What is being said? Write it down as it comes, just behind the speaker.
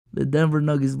The Denver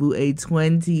Nuggets blew a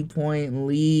 20-point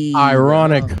lead.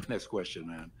 Ironic. Next question,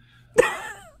 man.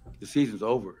 The season's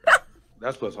over.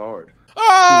 That's what's hard.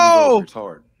 Oh, It's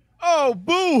hard. oh,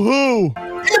 boo-hoo.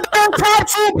 If the top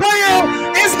 2 player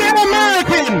is not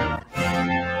American,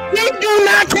 we do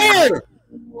not care.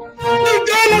 We're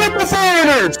done with the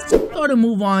foreigners. Or to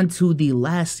move on to the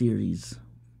last series,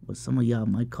 what some of y'all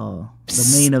might call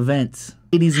the main event.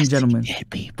 Ladies and gentlemen.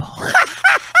 People.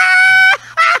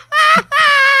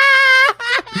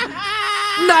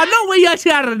 Nah, no way y'all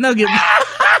shot at a nugget.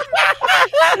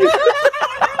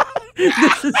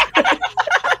 This is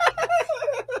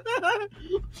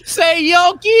Say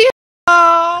Yoki.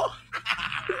 Oh.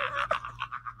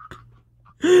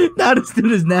 now this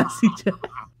dude is nasty.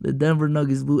 The Denver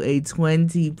Nuggets blew a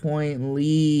 20-point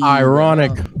lead.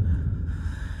 Ironic.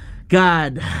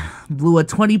 God, blew a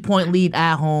 20-point lead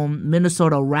at home.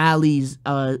 Minnesota rallies,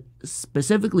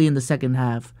 specifically in the second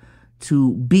half,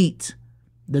 to beat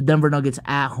the Denver Nuggets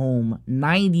at home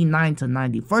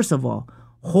 99-90. First of all,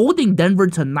 holding Denver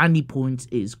to 90 points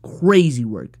is crazy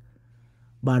work.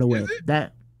 By the way,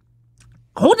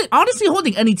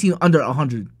 holding any team under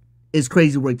 100 is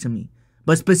crazy work to me.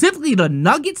 But specifically the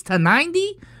Nuggets to 90,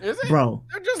 Is it? bro.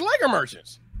 They're just Laker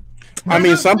merchants. I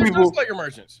mean, some They're people just Laker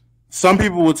merchants. Some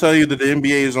people will tell you that the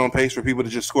NBA is on pace for people to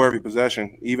just score every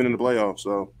possession, even in the playoffs.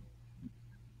 So,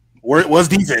 what's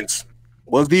defense?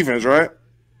 What's defense, right?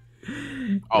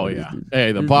 Oh yeah.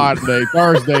 Hey, the pod day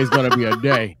Thursday is gonna be a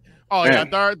day. Oh yeah,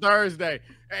 Thursday.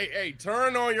 Hey,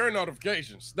 turn on your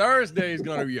notifications. Thursday is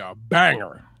gonna be a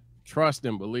banger. Trust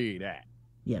and believe that.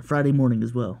 Yeah, Friday morning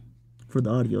as well for the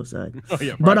audio side. Oh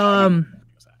yeah. But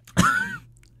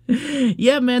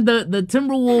yeah, man, the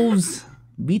Timberwolves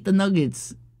beat the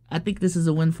Nuggets. I think this is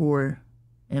a win for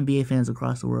NBA fans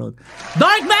across the world.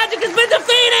 Dark Magic has been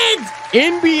defeated!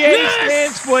 NBA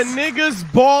stands for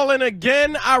niggas balling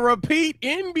again. I repeat,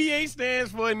 NBA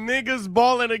stands for niggas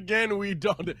balling again. We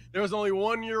don't. There's only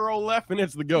 1 euro left, and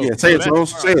it's the GOAT. Yeah, say it,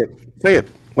 Rose. Say it. Say it.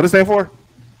 What does it stand for?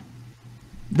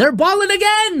 They're balling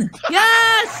again!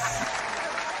 Yes!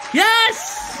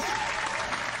 Yes!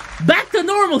 Back to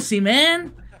normalcy,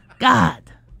 man. God.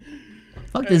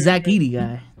 Fuck the Zach Edey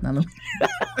guy.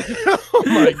 Oh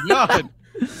my God.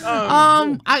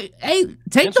 Hey,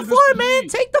 take the floor, man.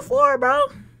 Take the floor, bro.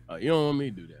 You don't want me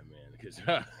to do that, man, because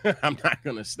I'm not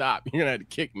gonna stop. You're gonna have to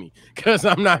kick me, because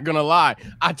I'm not gonna lie.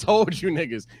 I told you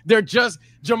niggas, they're just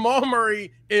Jamal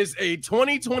Murray is a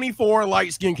 2024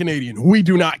 light-skinned Canadian. We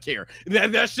do not care.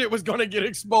 That shit was gonna get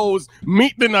exposed.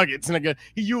 Meet the Nuggets, nigga.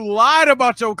 You lied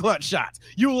about your clutch shots.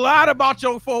 You lied about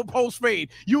your full post fade.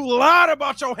 You lied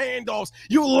about your handoffs.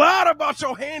 You lied about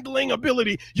your handling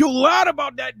ability. You lied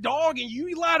about that dog, and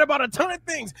you lied about a ton of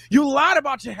things. You lied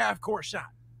about your half-court shot.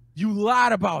 You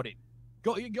lied about it.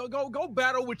 Go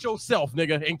battle with yourself,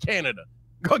 nigga, in Canada.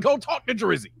 Go talk to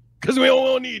Drizzy, because we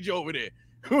don't need you over there.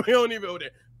 We don't need you over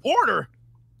there.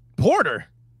 Porter.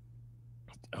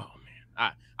 Oh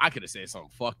man, I could have said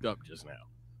something fucked up just now,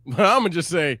 but I'm gonna just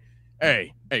say,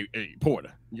 hey,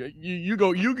 Porter, you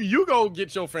go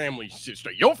get your family shit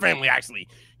straight. Your family actually,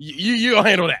 you gonna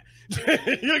handle that.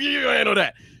 you gonna handle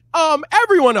that.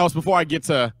 Everyone else, before I get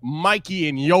to Mikey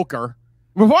and Joker.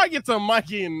 Before I get to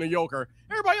Mikey and the Joker,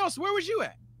 everybody else, where was you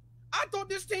at? I thought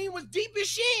this team was deep as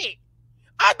shit.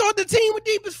 I thought the team was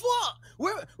deep as fuck.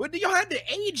 Where y'all had the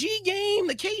AG game,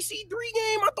 the KC3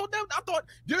 game? I thought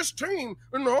this team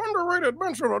in the underrated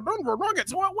bench of the Denver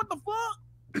Nuggets. What the fuck?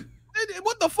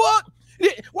 What the fuck?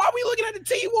 Why are we looking at the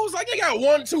T-Wolves like they got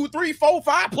 1, 2, 3, 4,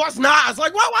 5 plus Nas?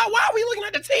 Like why are we looking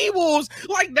at the T-Wolves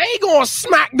like they gonna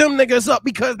smack them niggas up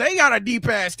because they got a deep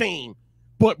ass team?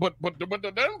 But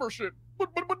the Denver shit.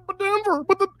 But Denver.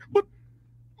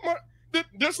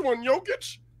 This one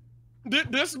Jokic.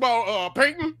 This about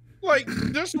Peyton. Like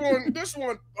this one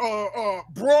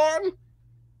Braun.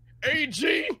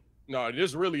 AG. No,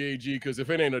 this really AG, because if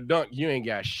it ain't a dunk, you ain't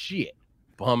got shit.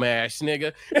 Bum ass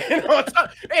nigga.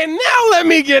 And now let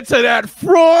me get to that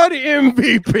fraud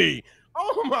MVP.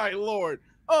 Oh my Lord.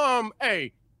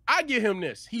 Hey, I give him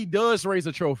this. He does raise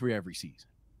a trophy every season.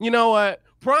 You know what?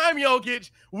 Prime Jokic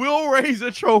will raise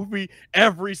a trophy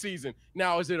every season.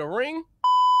 Now, is it a ring?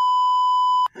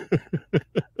 I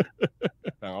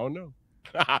don't know.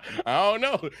 I don't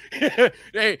know.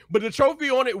 Hey, but the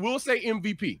trophy on it will say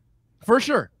MVP for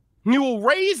sure. He will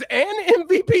raise an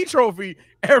MVP trophy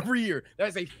every year.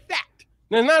 That's a fact.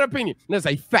 That's not opinion. That's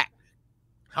a fact.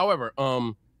 However,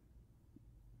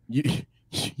 you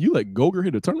let Goger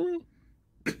hit a turnaround?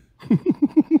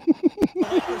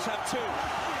 Lakers have 2.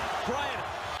 Bryant.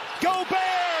 Go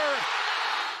Bear!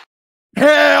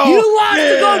 Hell You want yeah.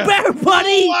 to go Bear, buddy?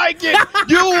 You like it.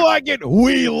 You like it.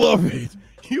 We love it.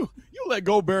 you let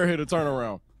Gobert hit a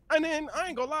turnaround. And then I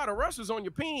ain't gonna lie, the rush was on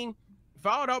your peen,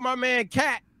 fouled out my man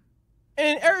Cat,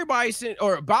 and everybody said,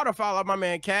 or about to foul out my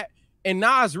man Cat, and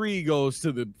Nas Reed goes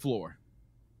to the floor.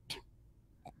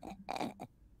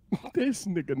 This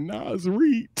nigga Nas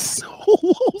Reed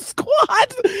solo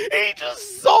squad. He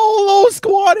just solo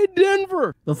squad in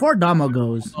Denver. Before Damo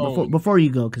goes, before you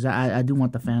go, because I do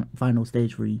want the final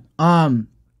stage for you. I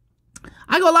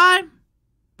go lie.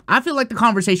 I feel like the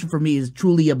conversation for me is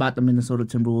truly about the Minnesota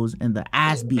Timberwolves and the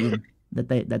ass beating that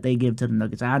they give to the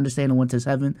Nuggets. I understand it went to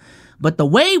 7, but the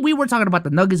way we were talking about the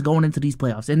Nuggets going into these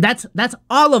playoffs, and that's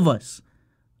all of us.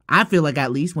 I feel like,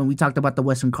 at least when we talked about the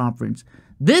Western Conference,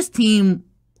 this team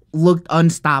looked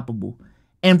unstoppable.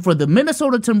 And for the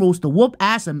Minnesota Timberwolves to whoop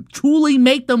ass and truly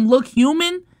make them look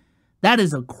human, that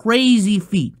is a crazy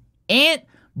feat. And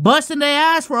busting their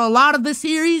ass for a lot of the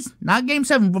series, not Game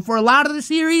 7, but for a lot of the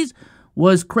series,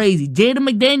 was crazy. Jaden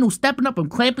McDaniel stepping up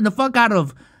and clamping the fuck out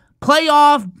of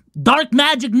playoff Dark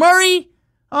Magic Murray.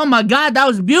 Oh my God, that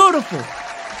was beautiful.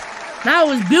 That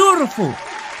was beautiful.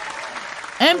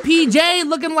 MPJ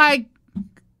looking like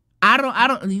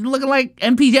you looking like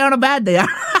MPJ on a bad day. I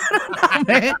don't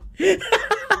know, man.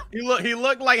 He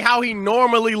looked like how he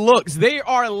normally looks. They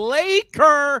are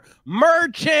Laker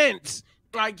merchants.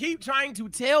 I keep trying to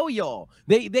tell y'all.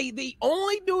 They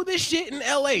only do this shit in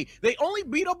LA. They only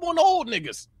beat up on the old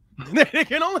niggas. They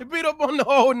can only beat up on the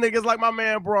old niggas like my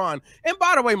man Braun. And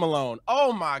by the way, Malone,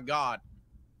 oh my God.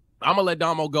 I'm gonna let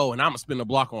Damo go and I'm gonna spin the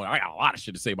block on it. I got a lot of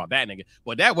shit to say about that nigga.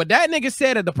 But what that nigga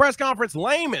said at the press conference,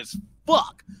 lame as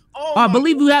fuck. Oh, I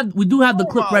believe we do have the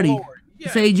clip ready.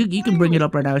 Yeah, Sage, you can bring it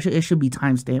up right now. It should be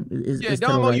timestamped. Yeah,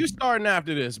 Damo, you starting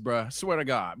after this, bro. Swear to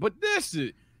God. But this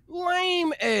is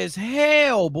lame as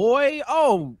hell, boy.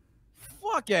 Oh,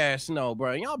 fuck ass no,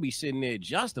 bro. Y'all be sitting there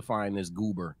justifying this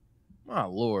goober. My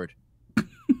Lord.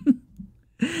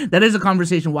 That is a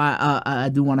conversation why I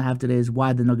do want to have today, is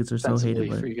why the Nuggets are so hated.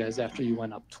 For you guys after you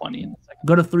went up 20 in the second.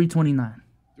 Go to 329.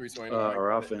 329.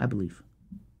 Our offense. I believe.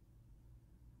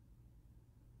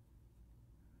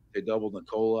 They doubled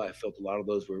Nikola. I felt a lot of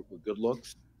those were good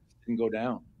looks. Didn't go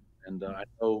down. And I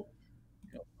know,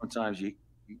 sometimes you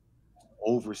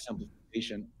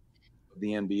oversimplification of the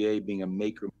NBA being a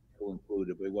maker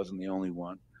included, but it wasn't the only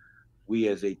one. We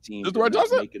as a team did not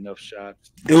make enough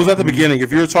shots. It was at the beginning.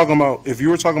 If you were talking about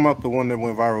the one that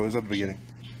went viral, it was at the beginning.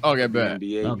 Okay, bad.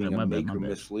 NBA being a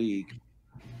maker-miss league.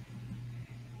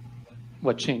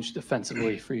 What changed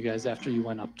defensively for you guys after you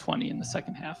went up 20 in the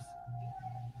second half?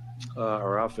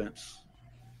 Our offense.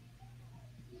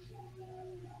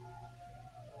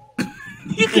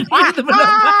 You can hear them.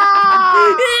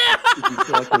 Did you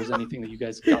feel like there was anything that you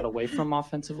guys got away from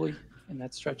offensively in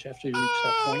that stretch after you reached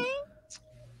that point?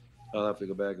 I'll have to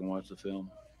go back and watch the film.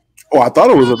 Oh, I thought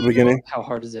it was at the beginning. How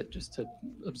hard is it just to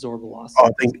absorb a loss? Oh,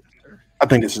 I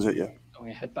think this is it, yeah.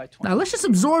 Going ahead by 20. Now let's just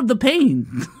absorb the pain.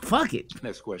 Fuck it.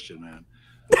 Next question, man.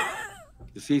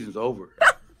 The season's over.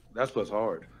 That's what's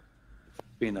hard.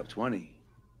 Being up 20.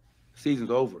 Season's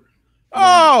over.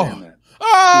 Oh,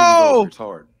 it's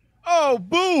hard. Oh,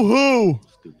 boo-hoo.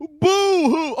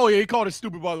 Boo-hoo. Oh, yeah, he called it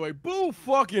stupid, by the way. Boo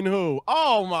fucking who.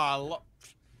 Oh, my Lord.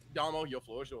 Damo, your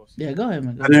floor is yours. Yeah, go ahead,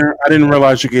 man. I didn't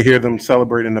realize you could hear them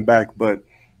celebrate in the back, but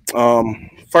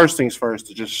first things first,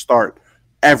 to just start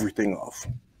everything off.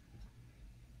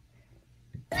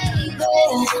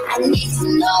 I need to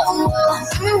know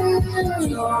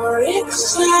you're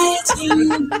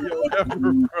exciting.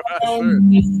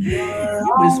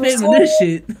 We're spamming this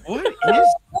shit. What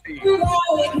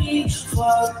is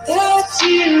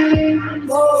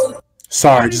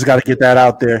Sorry, just got to get that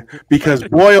out there because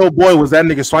boy, oh boy, was that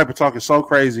nigga Swiper talking so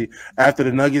crazy after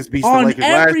the Nuggets beat the Lakers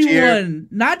last year.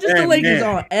 Not just the Lakers,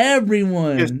 on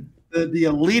everyone. The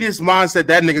elitist mindset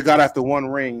that nigga got after one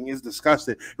ring is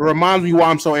disgusting. It reminds me why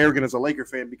I'm so arrogant as a Laker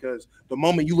fan, because the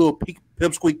moment you little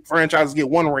pipsqueak franchises get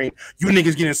one ring, you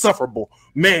niggas get insufferable.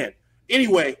 Man.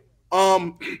 Anyway,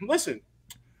 listen.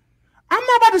 I'm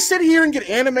not about to sit here and get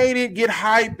animated, get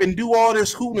hype, and do all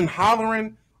this hooting and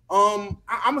hollering. I'm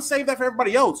going to save that for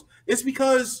everybody else. It's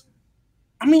because,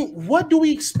 what do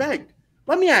we expect?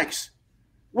 Let me ask.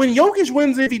 When Jokic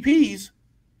wins MVPs,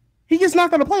 he gets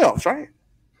knocked out of the playoffs, right?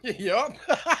 Yup.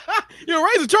 You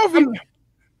raise a trophy.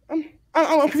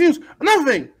 I'm confused. Another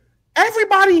thing.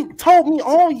 Everybody told me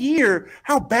all year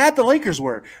how bad the Lakers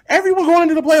were. Everyone going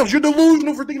into the playoffs, you're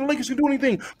delusional for thinking the Lakers can do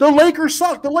anything. The Lakers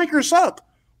suck. The Lakers suck.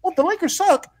 Well, the Lakers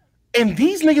suck. And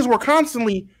these niggas were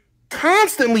constantly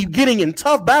getting in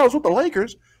tough battles with the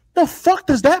Lakers. The fuck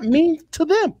does that mean to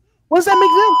them? What does that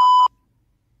make them?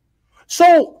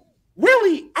 So,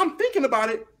 really, I'm thinking about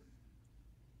it.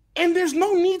 And there's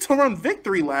no need to run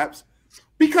victory laps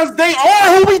Because they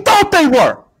are who we thought they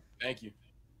were. Thank you.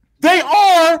 They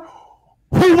are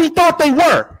who we thought they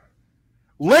were.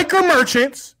 Laker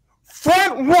merchants,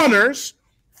 front runners,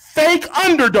 fake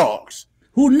underdogs.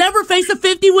 Who never faced a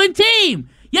 50-win team.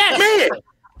 Yes. Man.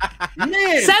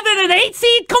 7 and 8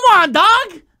 seed? Come on,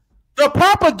 dog. The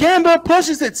propaganda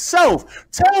pushes itself.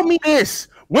 Tell me this.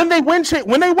 When they won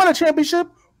a championship,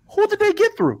 who did they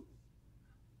get through?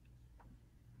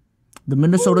 The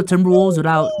Minnesota Timberwolves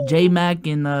without J-Mac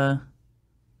and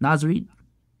Naz Reid.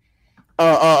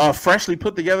 Freshly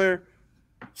put together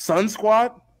Sun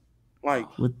squad.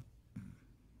 Like With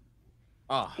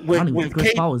Oh, I don't even think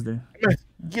Chris Paul was there.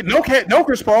 No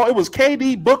Chris Paul. It was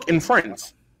KD, Book, and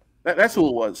friends. That's who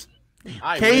it was.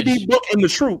 KD, Book, and the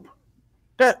troop.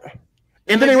 And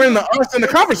then they ran the us in the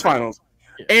conference finals.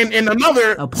 And in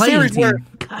another series where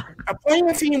a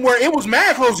playing team where it was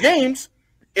mad close games,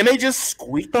 and they just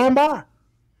squeaked on by.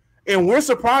 And we're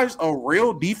surprised a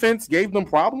real defense gave them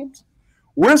problems.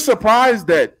 We're surprised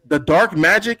that the dark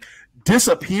magic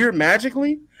disappeared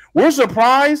magically. We're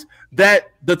surprised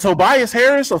that the Tobias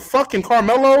Harris of fucking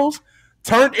Carmelo's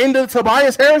turned into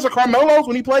Tobias Harris of Carmelo's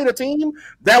when he played a team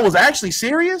that was actually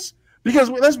serious. Because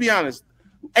let's be honest,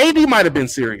 AD might have been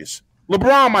serious.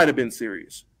 LeBron might have been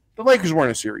serious. The Lakers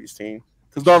weren't a serious team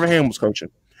because Darvin Ham was coaching.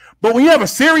 But when you have a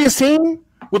serious team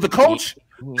with a coach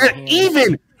that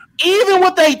even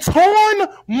with a torn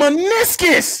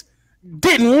meniscus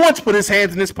didn't once put his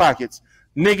hands in his pockets,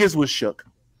 niggas was shook.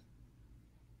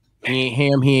 He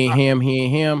ain't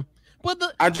him. But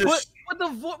the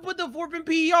Vorp and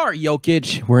PER,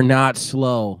 Jokic, we're not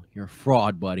slow. You're a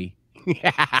fraud, buddy.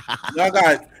 Y'all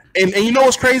got and you know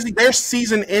what's crazy? Their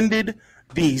season ended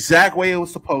the exact way it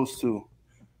was supposed to.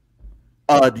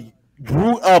 Baguette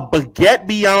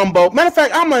Biombo. Matter of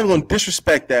fact, I'm not even going to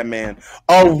disrespect that man.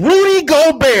 A Rudy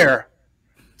Gobert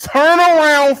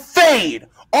turnaround fade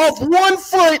off 1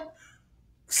 foot,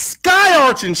 sky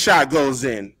arching shot goes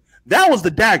in. That was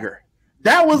the dagger.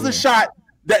 That was the shot.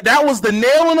 That was the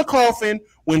nail in the coffin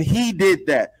when he did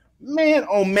that. Man,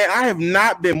 oh man, I have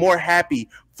not been more happy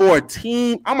for a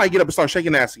team. I might get up and start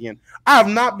shaking ass again. I have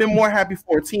not been more happy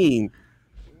for a team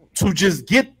to just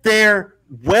get their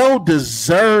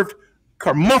well-deserved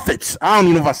kermuffets. I don't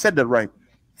even know if I said that right.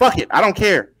 Fuck it. I don't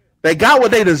care. They got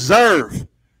what they deserve.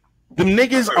 Them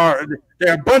niggas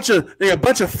they're a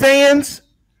bunch of fans.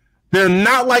 They're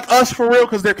not like us for real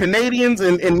because they're Canadians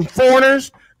and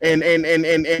foreigners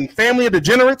and family of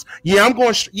degenerates. Yeah, I'm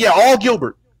going. All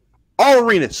Gilbert, all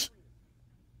Arenas.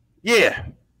 Yeah.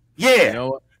 You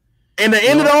know what? And to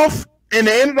end it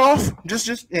off,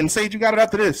 just and Sage, you got it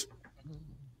after this.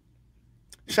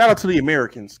 Shout out to the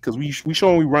Americans because we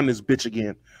showing we run this bitch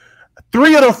again.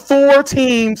 3 of the 4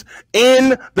 teams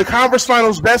in the conference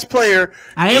finals best player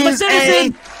is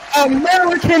an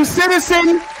American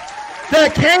citizen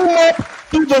that came up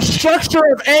through the structure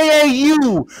of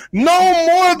AAU. No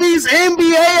more of these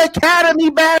NBA Academy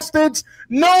bastards.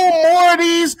 No more of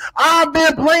these I've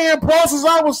been playing pro since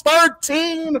I was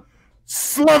 13.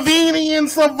 Slovenian,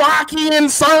 Slovakian,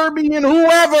 Serbian,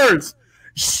 whoever's.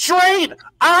 Straight,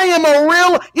 I am a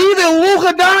real, even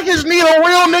Luka Doncic need a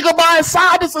real nigga by his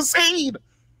side to succeed.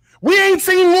 We ain't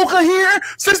seen Luka here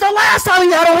since the last time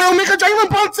he had a real nigga, Jalen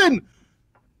Brunson.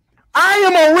 I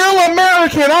am a real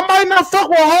American. I might not fuck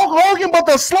with Hulk Hogan, but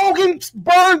the slogan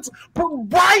burns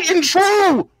bright and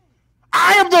true.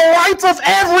 I have the rights of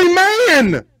every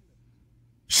man.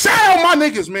 Shout out my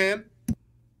niggas, man.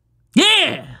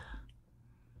 Yeah.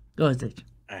 Go ahead, Sage.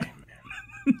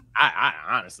 I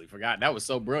honestly forgot. That was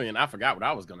so brilliant. I forgot what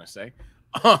I was gonna say.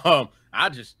 I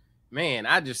just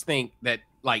think that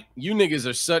like you niggas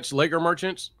are such Laker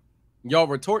merchants. Y'all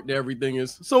retort to everything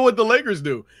is so what the Lakers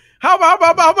do. How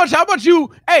about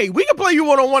you? Hey, we can play you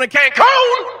one-on-one in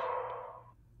Cancun.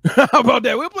 How about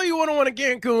that? We'll play you one-on-one in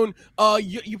Cancun.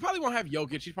 You probably won't have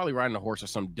Jokic. He's probably riding a horse or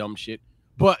some dumb shit.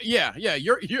 But yeah,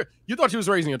 you thought you was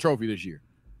raising a trophy this year.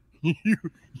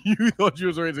 you thought you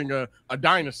was raising a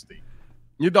dynasty.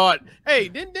 You thought, hey,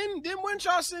 didn't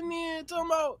Winshaw sitting there talking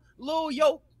about Lil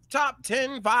Yoke top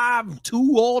 10, 5,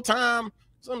 2 all time,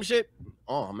 some shit?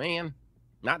 Oh man,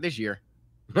 not this year.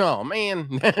 Oh man,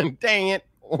 dang it,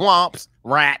 womps,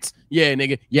 rats. Yeah,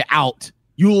 nigga, you're out.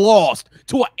 You lost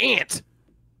to an ant.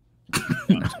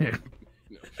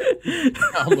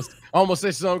 I almost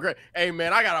said something great. Hey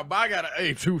man, I gotta.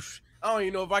 Hey, I don't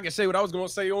even know if I can say what I was gonna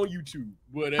say on YouTube.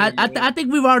 But hey, I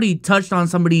think we've already touched on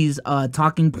some of these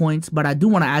talking points, but I do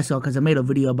want to ask y'all because I made a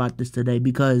video about this today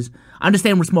because I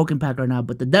understand we're smoking pack right now,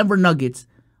 but the Denver Nuggets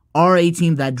are a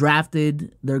team that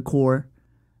drafted their core.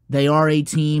 They are a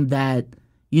team that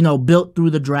built through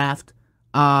the draft.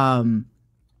 And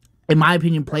in my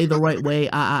opinion, play the right way.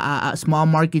 A small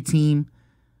market team.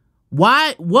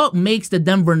 What makes the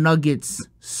Denver Nuggets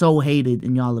so hated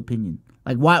in y'all opinion?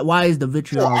 Like why is the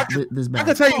vitriol this bad? I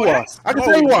can tell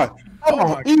you why. Come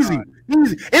on, easy.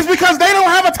 It's because they don't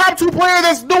have a top 2 player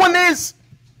that's doing this.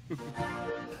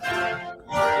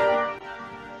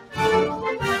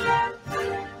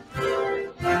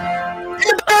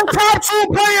 If their top 2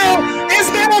 player is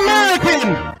not American,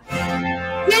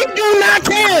 we do not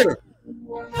care.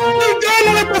 We're done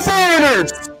with the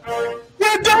foreigners.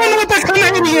 We're done with the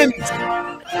Canadians.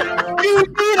 You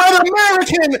need an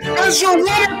American as your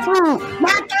water crew,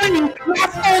 not 3, not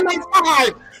 4, not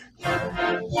 5. No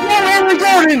Aaron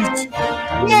Gordons,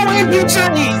 no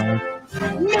MPJs,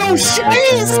 no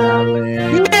Shays,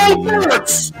 no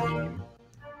Burks.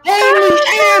 Only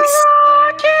ants,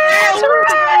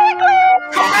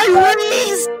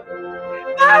 Kyrie's,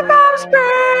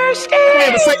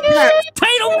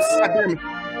 Tatum's,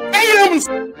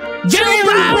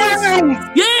 Jalen Brown,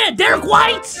 yeah, Derek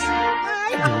White.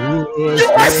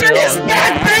 USA is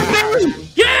back, baby.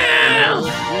 Yeah.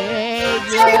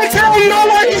 Someone tell me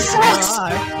nobody sucks.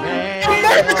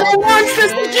 America wants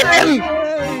this again.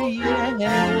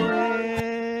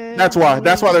 That's why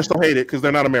they're so hated, because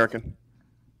they're not American.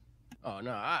 Oh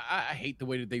no, I hate the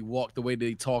way that they walk, the way that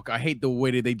they talk. I hate the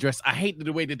way that they dress. I hate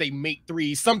the way that they make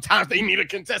threes. Sometimes they need a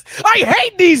contest. I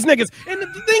hate these niggas. And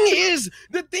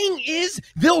the thing is,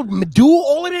 they'll do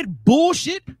all of that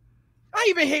bullshit. I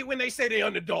even hate when they say they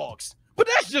underdogs. But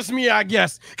that's just me, I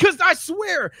guess. Because I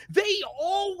swear, they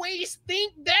always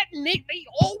think that Nick. They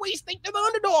always think they're the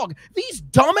underdog. These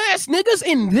dumbass niggas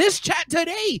in this chat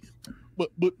today. But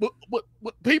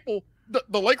people,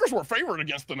 the Lakers were favored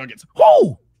against the Nuggets.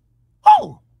 Who?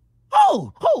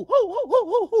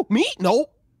 Me? No.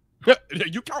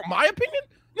 You count my opinion?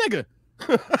 Nigga.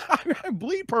 I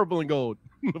bleed purple and gold.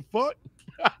 The fuck?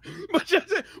 But you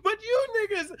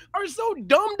niggas are so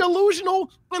dumb, delusional,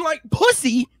 and like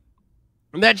pussy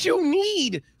that you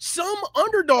need some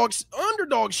underdog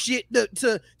shit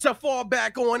to fall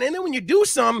back on. And then when you do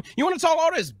something, you want to talk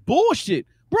all this bullshit.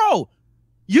 Bro,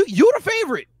 you're the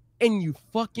favorite. And you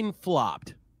fucking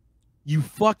flopped. You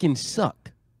fucking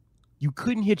sucked. You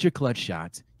couldn't hit your clutch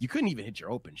shots. You couldn't even hit your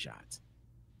open shots.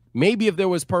 Maybe if there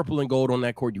was purple and gold on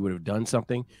that court, you would have done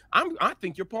something. I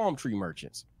think you're palm tree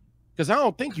merchants. Because I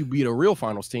don't think you beat a real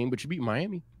finals team, but you beat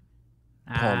Miami.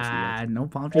 No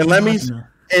palm tree. And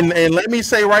let me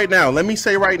say right now to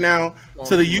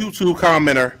the YouTube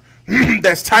commenter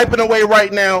that's typing away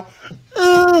right now.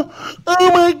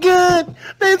 Oh my God,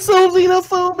 that's so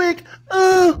xenophobic.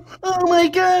 Oh my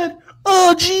God.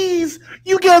 Oh geez,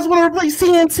 you guys want to replace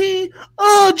CNT?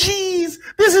 Oh geez,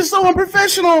 this is so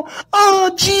unprofessional.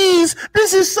 Oh geez,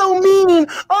 this is so mean.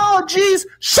 Oh geez,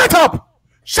 shut up,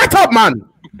 man.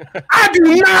 I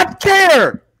do not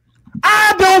care.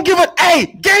 I don't give a.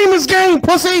 Hey, game is game,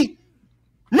 pussy.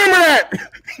 Remember that.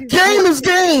 Game is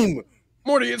game.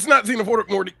 Morty, it's not xenophobic,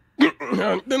 Morty.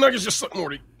 The Nuggets just suck,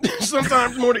 Morty.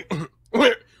 Sometimes, Morty,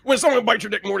 when someone bites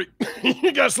your dick, Morty,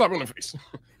 you gotta slap on the face.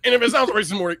 And if it sounds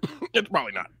racist, Morty, it's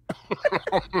probably not.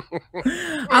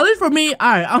 At least for me, all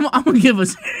right, I'm gonna give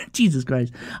us Jesus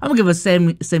Christ. I'm gonna give a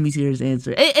semi-serious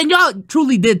answer. And y'all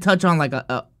truly did touch on like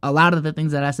a lot of the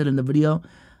things that I said in the video.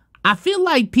 I feel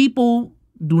like people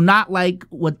do not like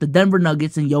what the Denver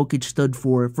Nuggets and Jokic stood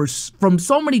for from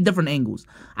so many different angles.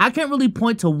 I can't really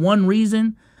point to one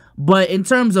reason, but in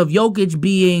terms of Jokic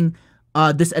being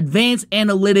this advanced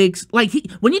analytics, like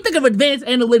when you think of advanced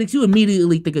analytics, you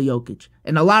immediately think of Jokic,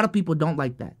 and a lot of people don't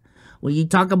like that. When you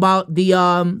talk about the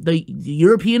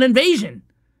European invasion,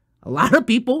 a lot of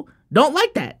people don't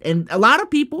like that, and a lot of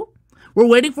people were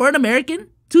waiting for an American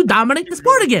to dominate the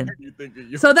sport again.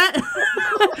 So that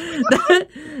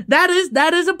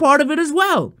is a part of it as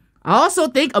well. I also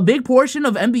think a big portion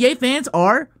of NBA fans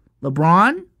are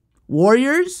LeBron,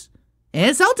 Warriors,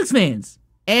 and Celtics fans.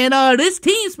 And this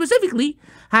team specifically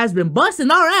has been busting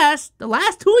our ass the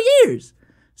last 2 years.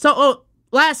 So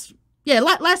last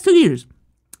 2 years.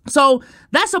 So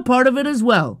that's a part of it as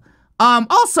well.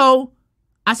 Also,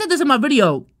 I said this in my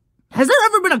video. Has there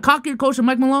ever been a cockier coach than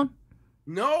Mike Malone?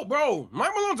 No, bro.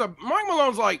 Mike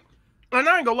Malone's like, and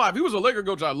I ain't gonna lie, if he was a Laker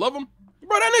coach, I love him.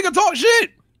 Bro, that nigga talk shit.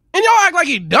 And y'all act like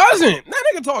he doesn't. That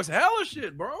nigga talks hella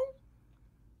shit, bro.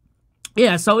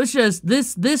 Yeah, so it's just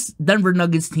this Denver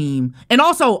Nuggets team. And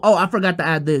also, I forgot to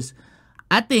add this.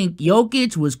 I think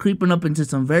Jokic was creeping up into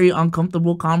some very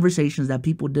uncomfortable conversations that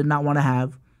people did not want to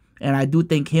have. And I do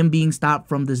think him being stopped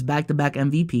from this back-to-back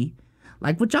MVP,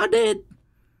 like what y'all did,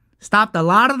 stopped a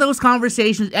lot of those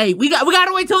conversations. Hey, we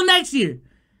gotta wait till next year.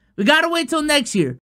 We gotta wait till next year.